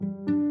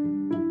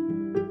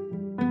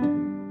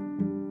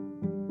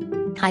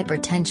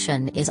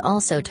Hypertension is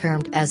also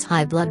termed as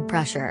high blood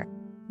pressure.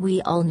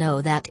 We all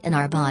know that in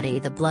our body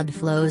the blood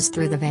flows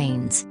through the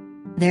veins.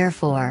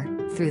 Therefore,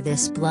 through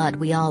this blood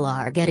we all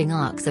are getting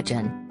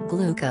oxygen,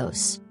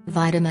 glucose,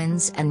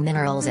 vitamins and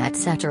minerals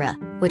etc.,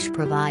 which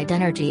provide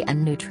energy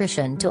and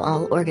nutrition to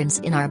all organs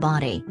in our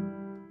body.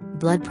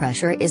 Blood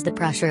pressure is the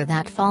pressure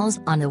that falls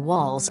on the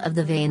walls of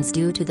the veins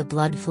due to the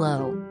blood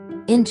flow.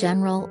 In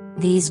general,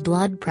 these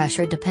blood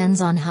pressure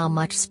depends on how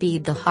much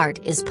speed the heart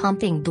is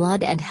pumping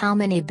blood and how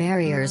many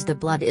barriers the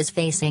blood is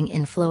facing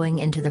in flowing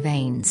into the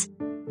veins.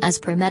 As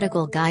per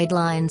medical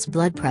guidelines,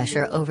 blood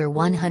pressure over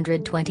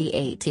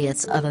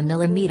 120/80ths of a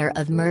millimeter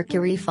of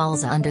mercury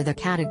falls under the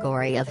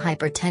category of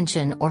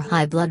hypertension or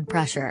high blood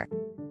pressure.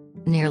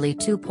 Nearly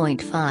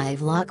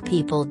 2.5 lakh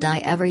people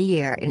die every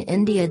year in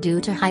India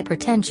due to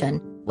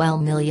hypertension, while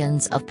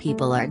millions of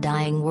people are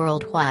dying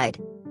worldwide.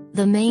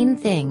 The main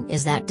thing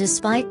is that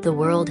despite the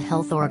World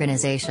Health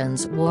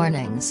Organization's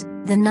warnings,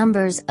 the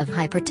numbers of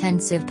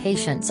hypertensive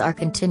patients are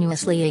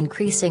continuously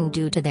increasing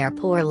due to their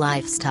poor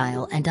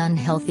lifestyle and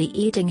unhealthy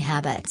eating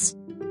habits.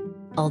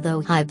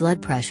 Although high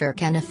blood pressure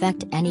can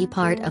affect any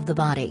part of the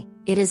body,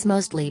 it is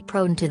mostly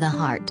prone to the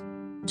heart.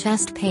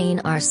 Chest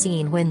pain are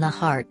seen when the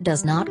heart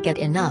does not get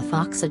enough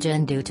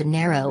oxygen due to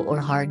narrow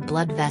or hard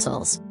blood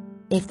vessels.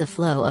 If the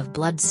flow of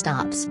blood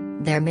stops,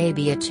 there may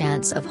be a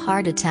chance of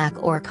heart attack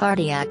or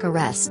cardiac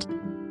arrest.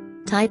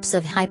 Types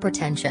of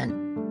hypertension.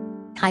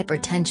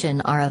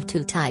 Hypertension are of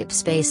two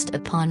types based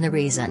upon the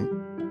reason.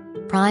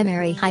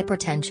 Primary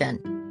hypertension.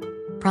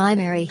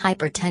 Primary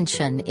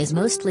hypertension is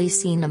mostly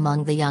seen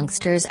among the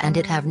youngsters and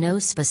it have no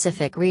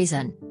specific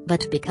reason,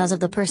 but because of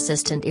the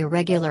persistent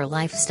irregular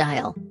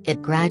lifestyle,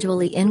 it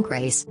gradually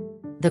increase.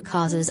 The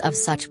causes of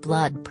such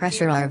blood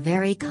pressure are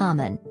very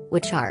common,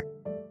 which are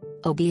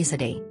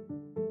obesity,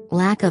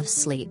 lack of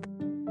sleep,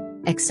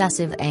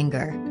 excessive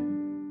anger,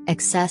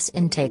 excess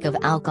intake of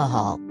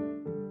alcohol,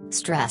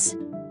 stress,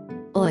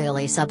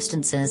 oily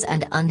substances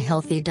and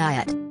unhealthy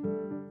diet.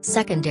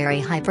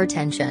 Secondary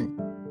hypertension.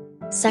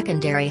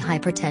 Secondary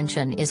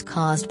hypertension is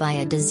caused by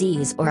a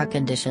disease or a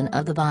condition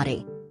of the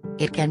body.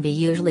 It can be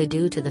usually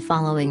due to the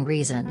following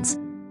reasons: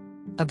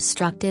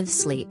 obstructive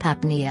sleep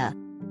apnea,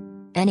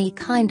 any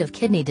kind of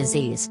kidney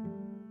disease,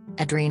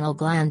 adrenal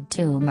gland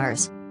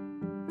tumors,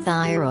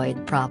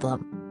 thyroid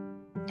problem,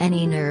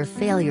 any nerve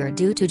failure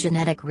due to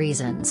genetic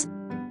reasons,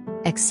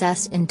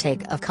 excess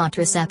intake of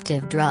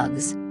contraceptive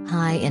drugs,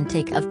 high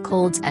intake of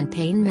colds and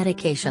pain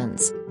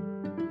medications,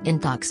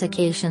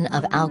 intoxication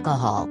of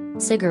alcohol,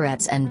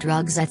 cigarettes and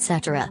drugs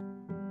etc.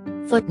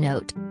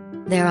 Footnote: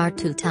 there are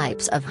two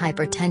types of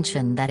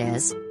hypertension, that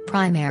is,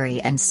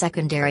 primary and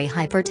secondary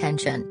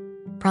hypertension.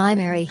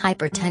 Primary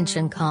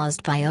hypertension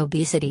caused by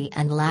obesity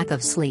and lack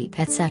of sleep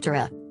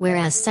etc.,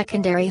 whereas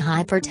secondary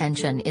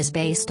hypertension is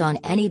based on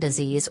any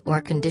disease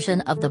or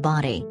condition of the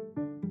body.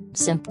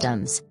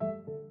 Symptoms.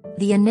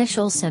 The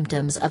initial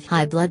symptoms of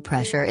high blood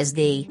pressure is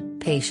the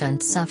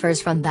patient suffers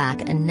from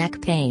back and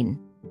neck pain.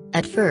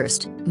 At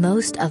first,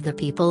 most of the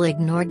people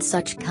ignored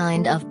such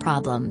kind of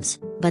problems,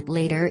 but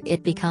later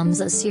it becomes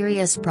a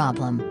serious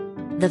problem.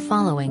 The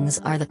followings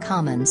are the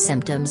common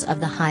symptoms of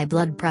the high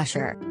blood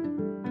pressure: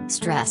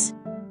 stress,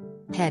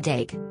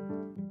 headache,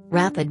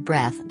 rapid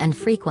breath and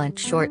frequent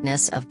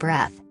shortness of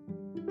breath,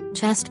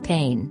 chest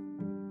pain,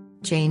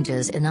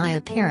 changes in eye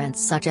appearance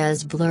such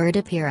as blurred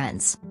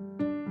appearance,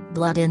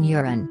 blood in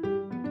urine,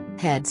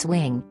 head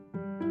swing,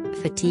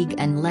 fatigue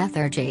and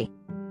lethargy,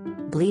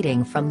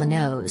 bleeding from the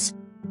nose,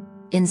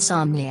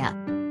 insomnia,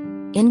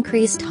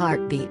 increased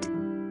heartbeat.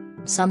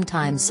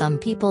 Sometimes some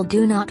people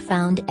do not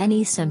find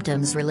any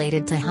symptoms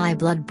related to high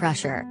blood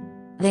pressure.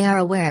 They are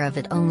aware of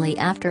it only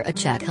after a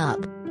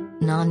checkup.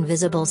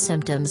 Non-visible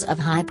symptoms of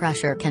high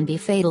pressure can be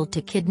fatal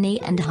to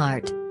kidney and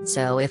heart,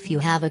 so if you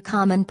have a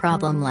common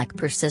problem like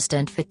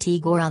persistent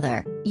fatigue or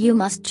other, you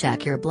must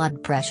check your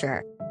blood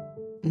pressure.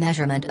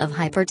 Measurement of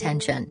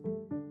hypertension.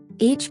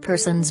 Each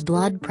person's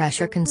blood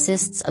pressure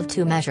consists of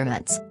two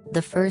measurements,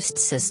 the first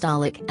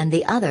systolic and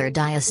the other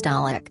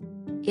diastolic.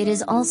 It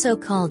is also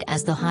called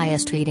as the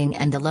highest reading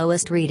and the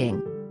lowest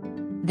reading.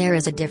 There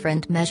is a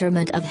different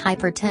measurement of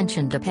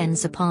hypertension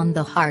depends upon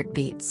the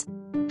heartbeats.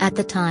 At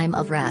the time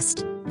of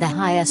rest, the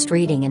highest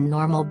reading in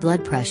normal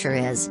blood pressure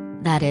is,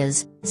 that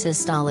is,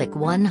 systolic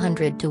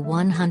 100 to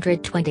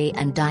 120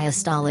 and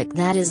diastolic,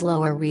 that is,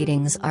 lower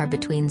readings are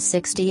between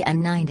 60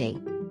 and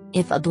 90.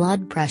 If a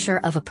blood pressure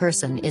of a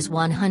person is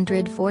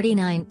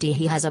 140/90,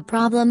 he has a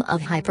problem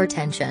of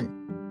hypertension.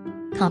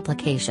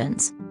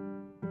 Complications.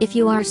 If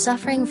you are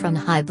suffering from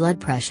high blood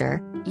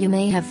pressure, you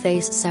may have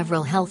faced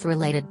several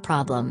health-related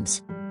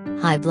problems.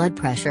 High blood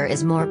pressure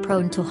is more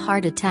prone to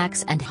heart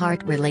attacks and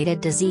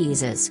heart-related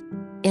diseases.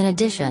 In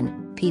addition,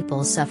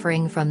 people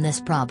suffering from this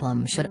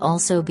problem should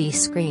also be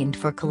screened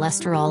for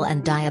cholesterol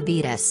and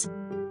diabetes.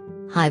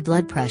 High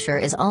blood pressure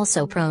is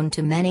also prone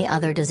to many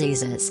other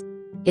diseases.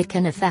 It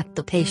can affect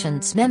the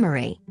patient's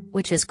memory,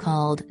 which is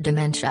called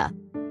dementia.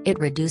 It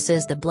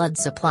reduces the blood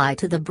supply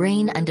to the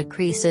brain and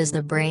decreases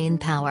the brain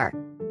power.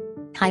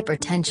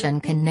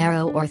 Hypertension can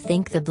narrow or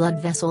thin the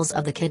blood vessels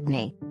of the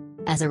kidney.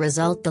 As a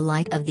result, the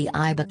light of the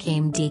eye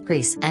became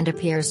decreased and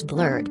appears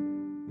blurred.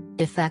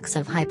 Effects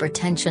of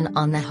hypertension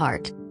on the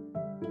heart.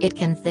 It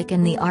can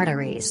thicken the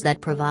arteries that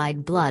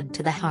provide blood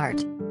to the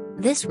heart.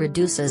 This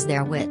reduces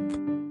their width.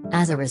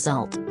 As a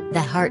result,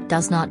 the heart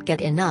does not get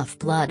enough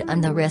blood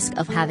and the risk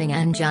of having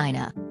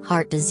angina,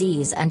 heart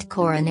disease and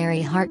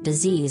coronary heart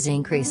disease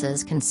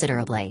increases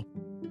considerably.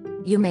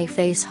 You may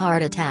face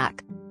heart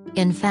attack.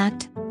 In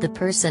fact, the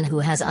person who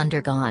has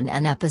undergone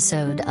an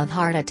episode of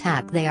heart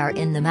attack, they are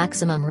in the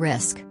maximum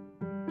risk.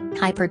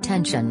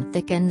 Hypertension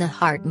thickens the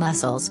heart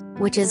muscles,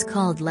 which is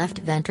called left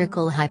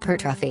ventricle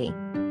hypertrophy.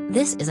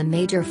 This is a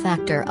major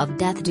factor of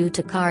death due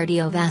to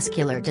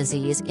cardiovascular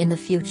disease in the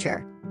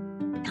future.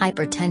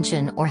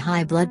 Hypertension or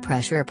high blood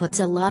pressure puts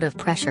a lot of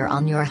pressure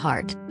on your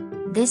heart.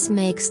 This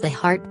makes the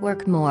heart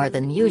work more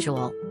than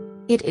usual.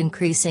 It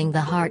increasing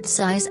the heart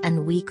size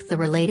and weak the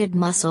related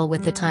muscle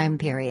with the time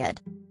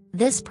period.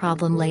 This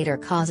problem later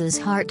causes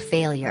heart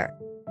failure.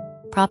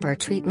 Proper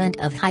treatment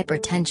of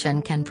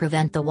hypertension can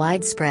prevent the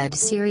widespread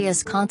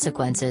serious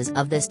consequences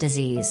of this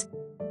disease.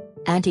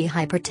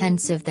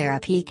 Antihypertensive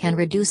therapy can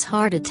reduce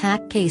heart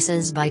attack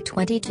cases by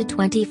 20 to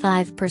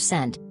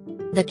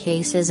 25%. The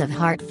cases of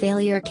heart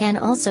failure can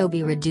also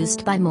be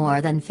reduced by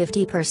more than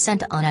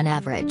 50% on an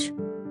average.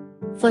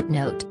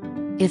 Footnote: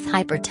 if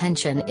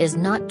hypertension is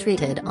not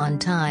treated on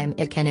time,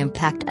 it can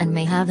impact and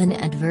may have an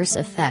adverse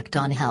effect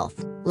on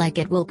health, like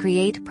it will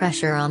create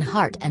pressure on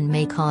heart and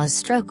may cause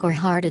stroke or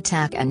heart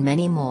attack and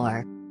many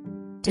more.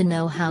 To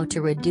know how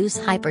to reduce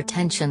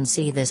hypertension,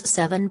 see this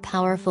 7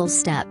 powerful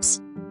steps.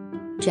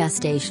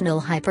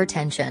 Gestational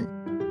hypertension.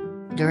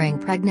 During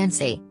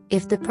pregnancy,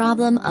 if the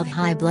problem of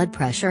high blood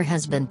pressure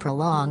has been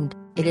prolonged,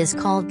 it is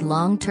called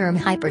long-term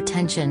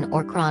hypertension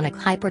or chronic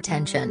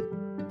hypertension.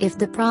 If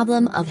the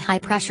problem of high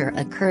pressure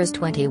occurs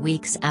 20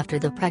 weeks after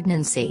the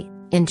pregnancy,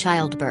 in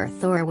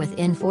childbirth or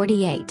within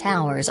 48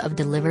 hours of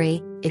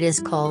delivery, it is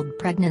called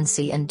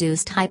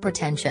pregnancy-induced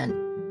hypertension.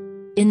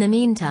 In the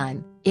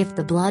meantime, if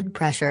the blood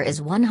pressure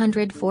is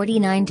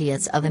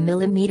 140/90ths of a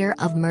millimeter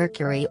of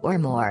mercury or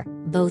more,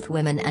 both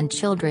women and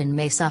children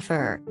may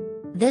suffer.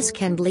 This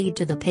can lead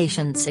to the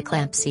patient's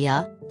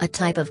eclampsia, a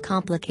type of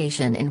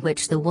complication in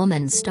which the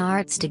woman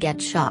starts to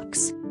get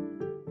shocks.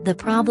 The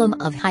problem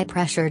of high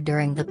pressure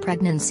during the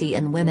pregnancy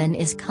in women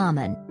is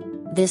common.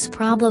 This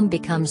problem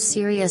becomes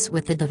serious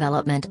with the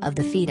development of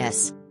the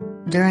fetus.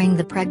 During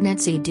the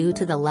pregnancy, due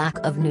to the lack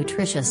of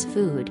nutritious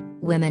food,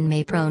 women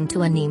may be prone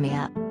to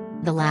anemia.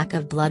 The lack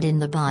of blood in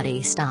the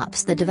body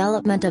stops the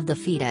development of the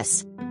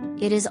fetus.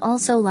 It is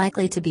also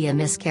likely to be a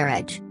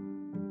miscarriage.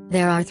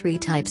 There are 3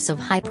 types of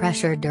high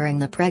pressure during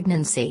the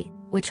pregnancy,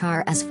 which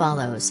are as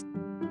follows: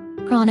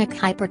 chronic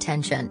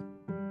hypertension,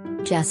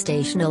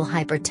 gestational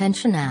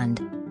hypertension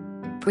and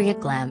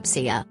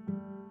preeclampsia.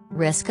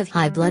 Risk of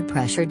high blood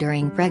pressure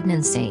during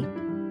pregnancy.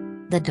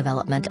 The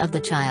development of the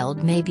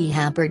child may be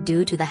hampered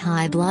due to the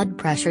high blood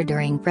pressure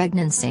during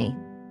pregnancy.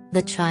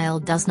 The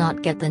child does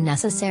not get the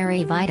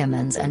necessary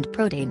vitamins and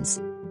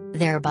proteins.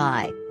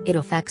 Thereby, it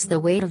affects the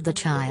weight of the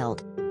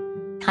child.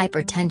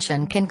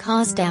 Hypertension can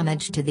cause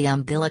damage to the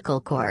umbilical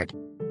cord.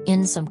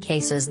 In some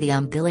cases, the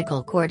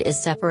umbilical cord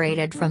is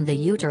separated from the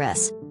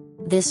uterus.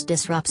 This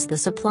disrupts the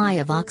supply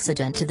of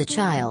oxygen to the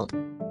child.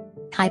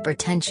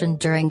 Hypertension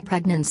during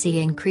pregnancy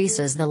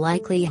increases the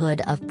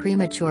likelihood of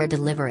premature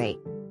delivery.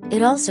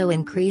 It also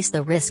increases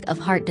the risk of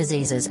heart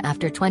diseases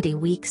after 20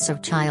 weeks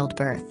of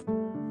childbirth.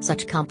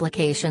 Such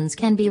complications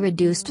can be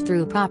reduced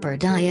through proper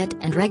diet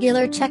and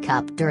regular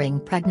checkup during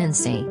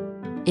pregnancy.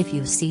 If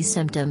you see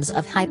symptoms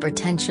of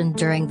hypertension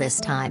during this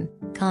time,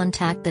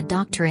 contact the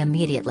doctor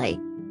immediately.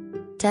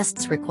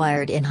 Tests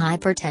required in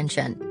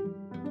hypertension.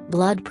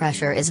 Blood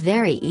pressure is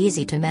very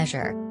easy to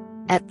measure.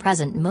 At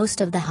present, most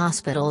of the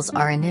hospitals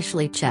are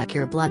initially check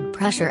your blood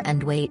pressure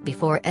and weight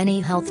before any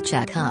health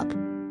checkup.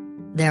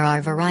 There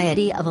are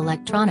variety of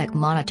electronic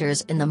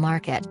monitors in the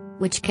market,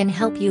 which can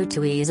help you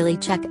to easily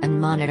check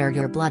and monitor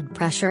your blood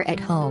pressure at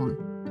home.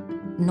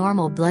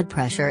 Normal blood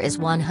pressure is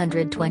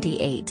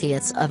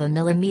 120/80ths of a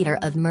millimeter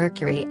of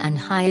mercury and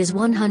high is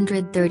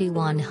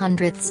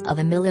 130/100ths of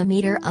a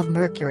millimeter of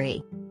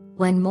mercury.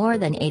 When more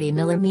than 80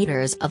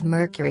 millimeters of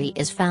mercury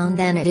is found,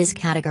 then it is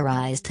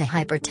categorized to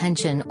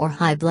hypertension or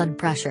high blood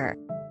pressure.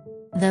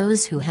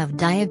 Those who have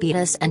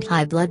diabetes and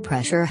high blood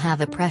pressure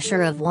have a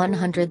pressure of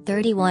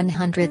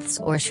 130/100ths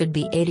or should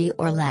be 80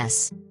 or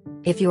less.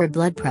 If your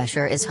blood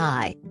pressure is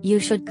high, you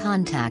should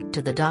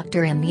contact the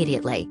doctor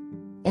immediately.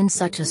 In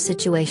such a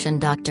situation,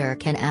 doctor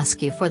can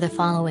ask you for the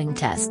following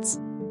tests: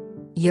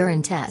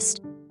 urine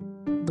test,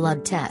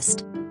 blood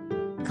test,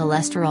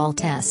 cholesterol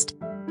test,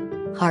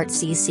 heart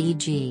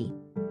CCG,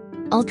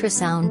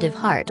 ultrasound of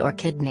heart or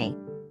kidney.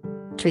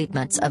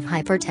 Treatments of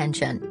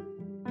hypertension.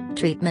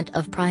 Treatment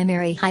of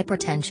primary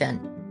hypertension.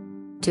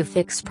 To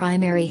fix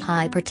primary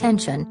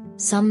hypertension,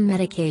 some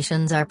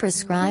medications are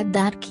prescribed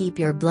that keep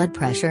your blood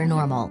pressure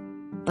normal.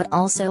 But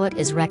also it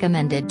is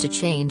recommended to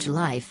change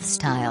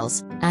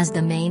lifestyles, as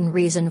the main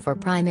reason for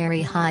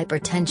primary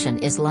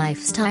hypertension is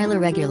lifestyle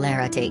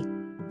irregularity.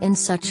 In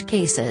such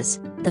cases,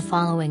 the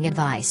following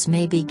advice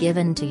may be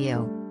given to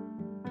you.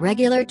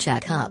 Regular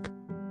checkup.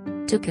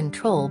 To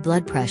control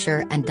blood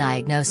pressure and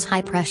diagnose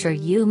high pressure,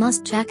 you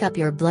must check up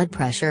your blood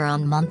pressure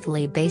on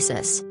monthly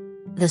basis.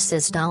 The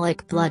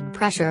systolic blood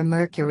pressure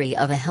mercury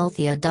of a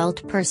healthy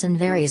adult person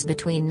varies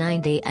between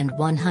 90 and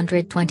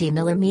 120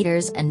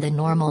 mm, and the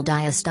normal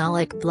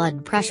diastolic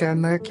blood pressure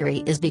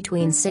mercury is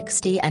between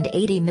 60 and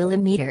 80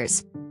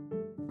 mm.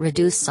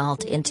 Reduce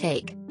salt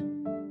intake.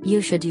 You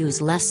should use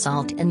less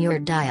salt in your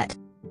diet.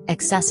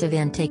 Excessive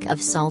intake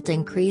of salt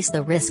increase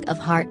the risk of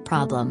heart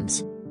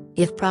problems.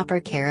 If proper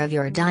care of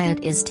your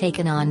diet is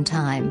taken on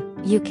time,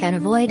 you can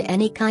avoid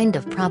any kind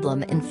of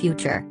problem in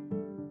future.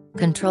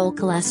 Control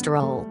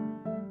cholesterol.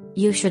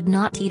 You should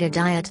not eat a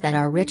diet that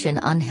are rich in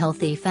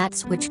unhealthy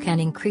fats, which can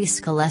increase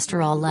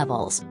cholesterol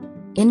levels.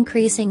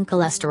 Increasing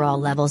cholesterol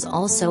levels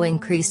also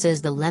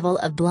increases the level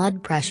of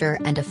blood pressure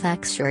and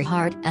affects your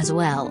heart as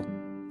well.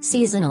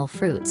 Seasonal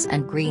fruits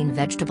and green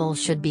vegetables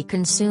should be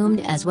consumed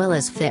as well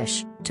as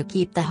fish, to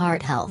keep the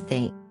heart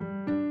healthy.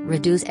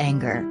 Reduce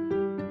anger.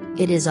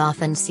 It is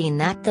often seen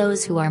that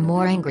those who are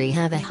more angry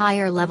have a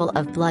higher level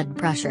of blood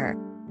pressure.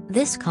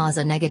 This causes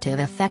a negative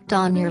effect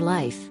on your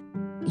life.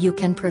 You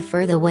can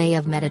prefer the way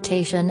of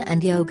meditation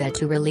and yoga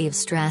to relieve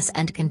stress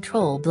and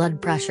control blood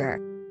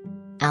pressure.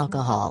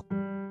 Alcohol.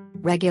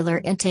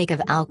 Regular intake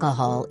of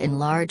alcohol in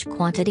large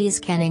quantities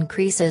can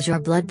increases your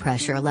blood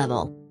pressure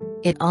level.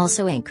 It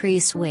also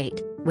increase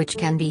weight, which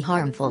can be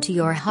harmful to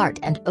your heart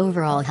and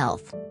overall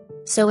health.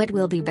 So it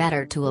will be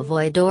better to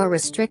avoid or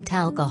restrict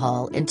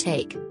alcohol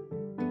intake.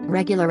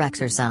 Regular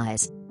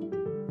exercise.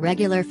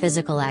 Regular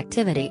physical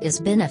activity is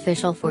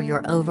beneficial for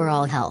your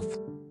overall health.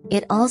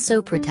 It also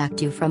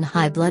protects you from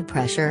high blood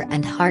pressure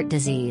and heart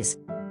disease.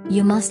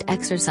 You must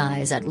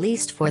exercise at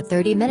least for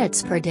 30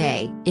 minutes per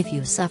day. If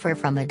you suffer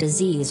from a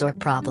disease or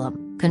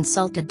problem,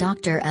 consult a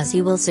doctor as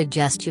he will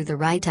suggest you the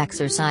right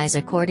exercise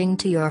according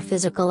to your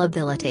physical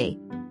ability.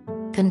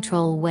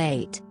 Control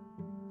weight.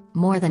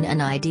 More than an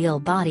ideal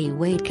body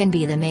weight can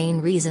be the main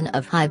reason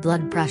of high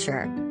blood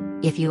pressure.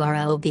 If you are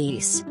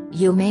obese,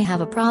 you may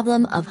have a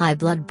problem of high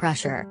blood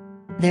pressure.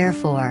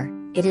 Therefore,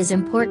 it is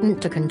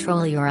important to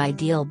control your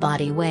ideal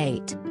body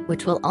weight,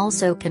 which will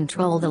also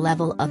control the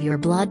level of your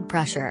blood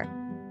pressure.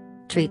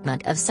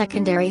 Treatment of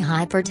secondary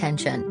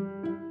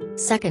hypertension.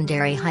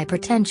 Secondary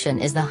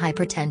hypertension is the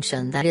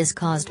hypertension that is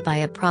caused by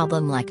a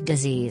problem like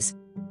disease.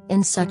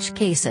 In such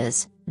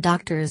cases,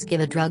 doctors give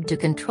a drug to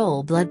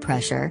control blood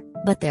pressure,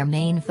 but their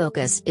main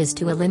focus is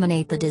to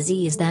eliminate the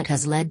disease that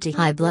has led to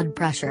high blood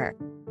pressure.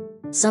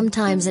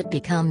 Sometimes it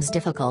becomes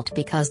difficult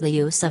because the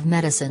use of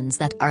medicines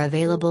that are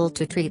available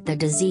to treat the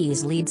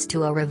disease leads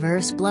to a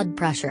reverse blood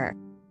pressure.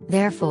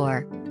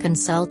 Therefore,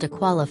 consult a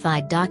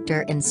qualified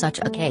doctor in such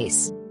a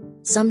case.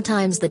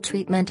 Sometimes the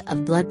treatment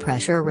of blood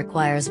pressure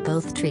requires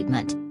both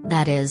treatment,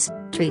 that is,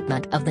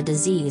 treatment of the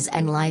disease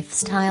and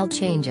lifestyle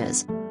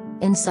changes.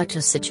 In such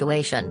a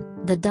situation,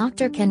 the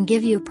doctor can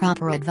give you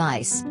proper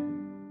advice.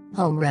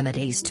 Home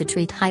remedies to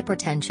treat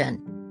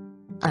hypertension.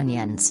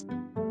 Onions.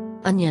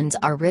 Onions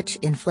are rich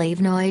in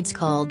flavonoids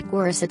called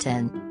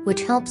quercetin,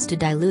 which helps to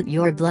dilute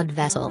your blood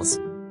vessels.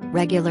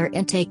 Regular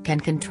intake can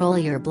control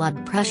your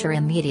blood pressure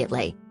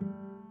immediately.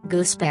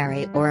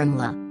 Gooseberry or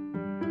amla.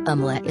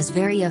 Amla is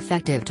very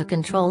effective to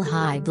control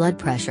high blood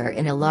pressure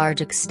in a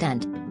large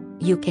extent.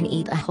 You can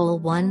eat a whole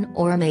one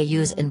or may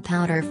use in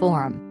powder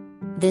form.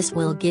 This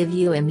will give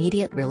you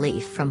immediate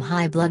relief from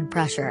high blood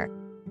pressure.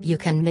 You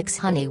can mix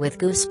honey with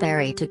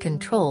gooseberry to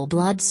control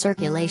blood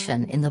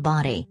circulation in the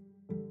body.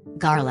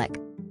 Garlic.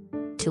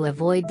 To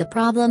avoid the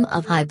problem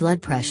of high blood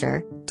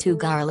pressure, 2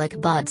 garlic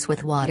buds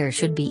with water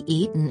should be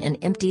eaten in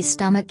empty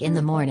stomach in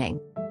the morning.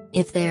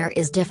 If there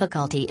is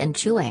difficulty in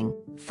chewing,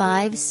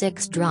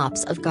 5-6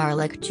 drops of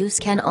garlic juice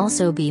can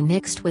also be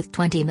mixed with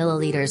 20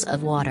 milliliters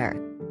of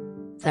water.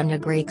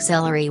 Fenugreek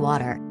celery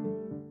water.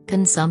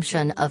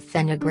 Consumption of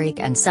fenugreek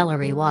and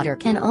celery water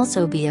can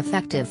also be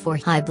effective for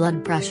high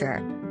blood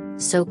pressure.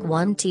 Soak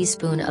 1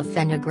 teaspoon of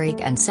fenugreek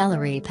and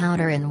celery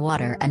powder in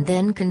water and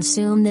then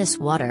consume this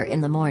water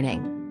in the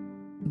morning.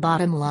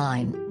 Bottom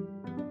line.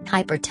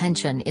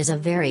 Hypertension is a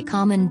very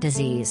common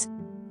disease.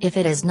 If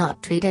it is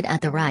not treated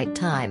at the right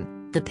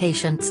time, the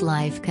patient's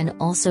life can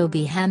also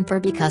be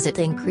hampered because it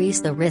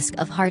increases the risk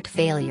of heart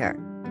failure.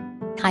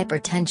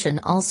 Hypertension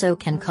also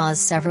can cause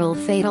several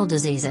fatal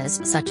diseases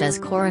such as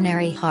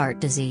coronary heart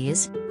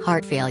disease,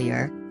 heart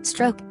failure,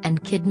 stroke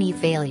and kidney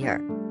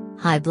failure.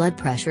 High blood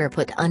pressure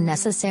put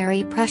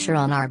unnecessary pressure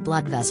on our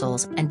blood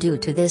vessels, and due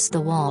to this the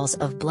walls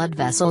of blood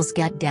vessels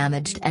get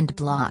damaged and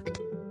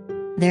blocked.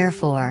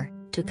 Therefore,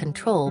 to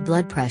control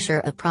blood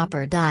pressure, a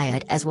proper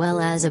diet as well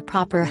as a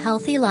proper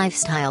healthy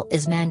lifestyle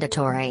is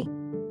mandatory.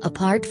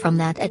 Apart from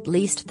that, at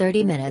least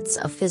 30 minutes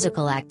of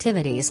physical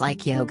activities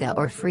like yoga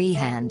or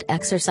freehand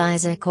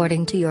exercise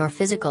according to your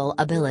physical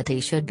ability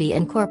should be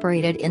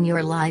incorporated in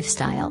your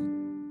lifestyle.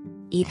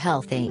 Eat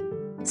healthy.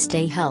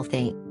 Stay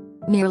healthy.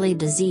 Merely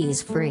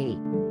disease-free.